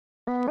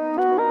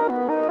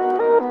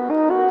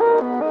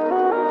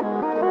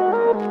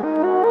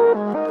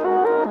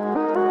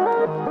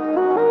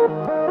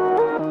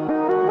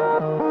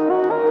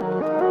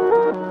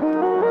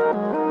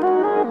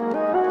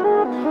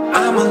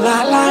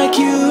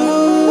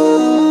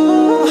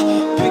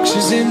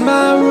shadows in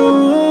my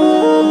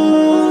room,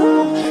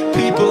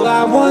 people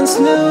I once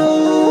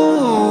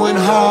knew, and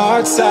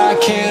hearts I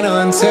can't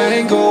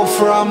untangle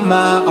from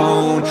my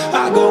own.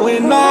 I go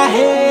in my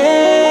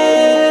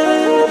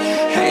head,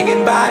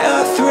 hanging by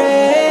a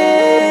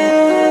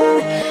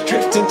thread,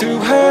 drifting through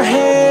her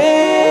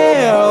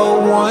hair.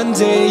 One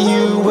day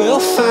you will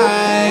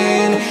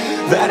find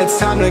that it's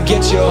time to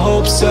get your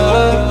hopes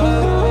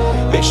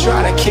up. They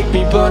try to kick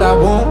me but I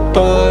won't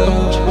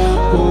budge.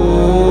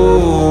 Ooh.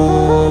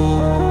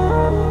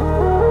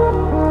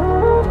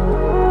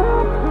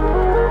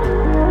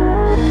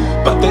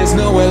 But there's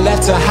nowhere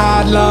left to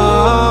hide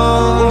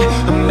long.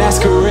 A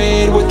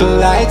masquerade with the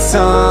lights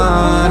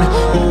on.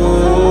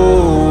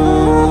 Ooh.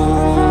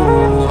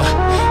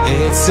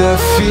 It's a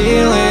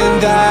feeling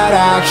that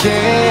I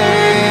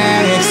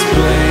can't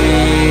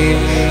explain.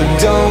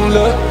 Don't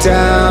look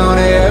down,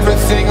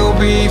 everything will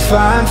be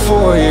fine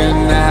for you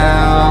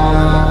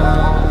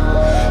now.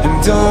 And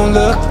don't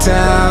look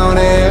down,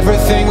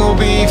 everything will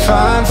be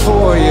fine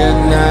for you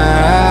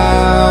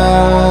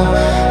now.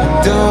 And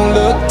don't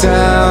look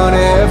down,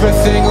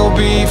 everything will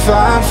be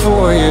fine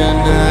for you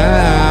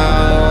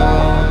now.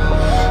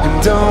 And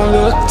don't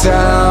look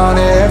down,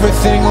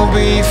 everything will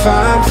be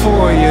fine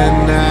for you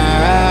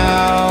now.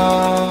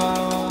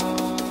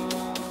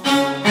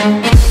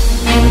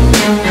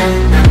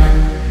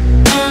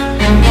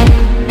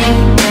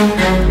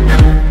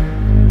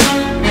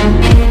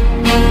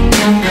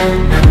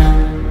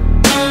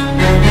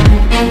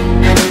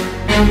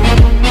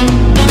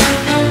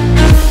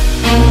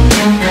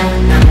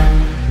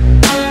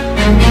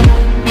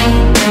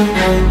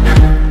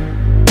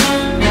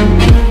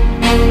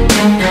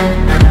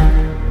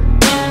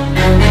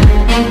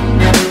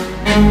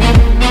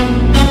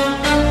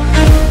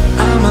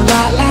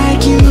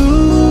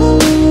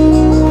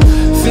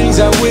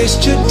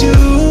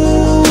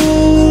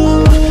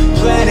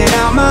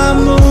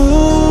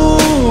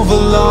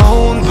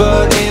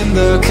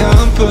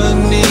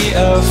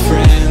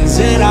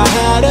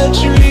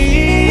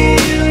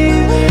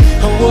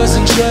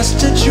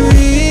 Just a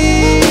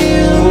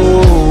dream.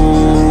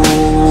 Ooh,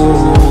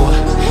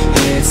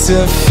 it's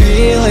a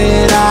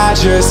feeling I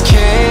just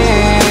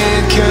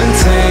can't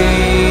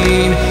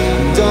contain.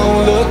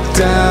 Don't look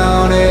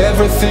down,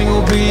 everything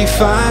will be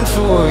fine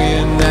for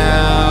you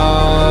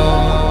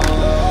now.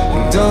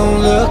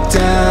 Don't look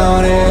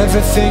down,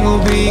 everything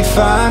will be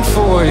fine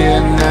for you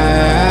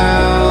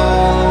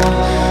now.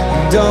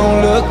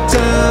 Don't look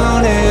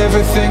down,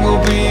 everything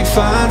will be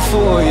fine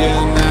for you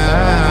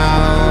now.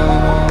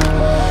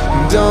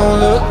 Don't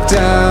look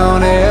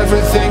down,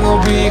 everything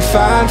will be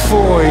fine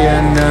for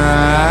you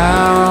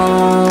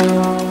now.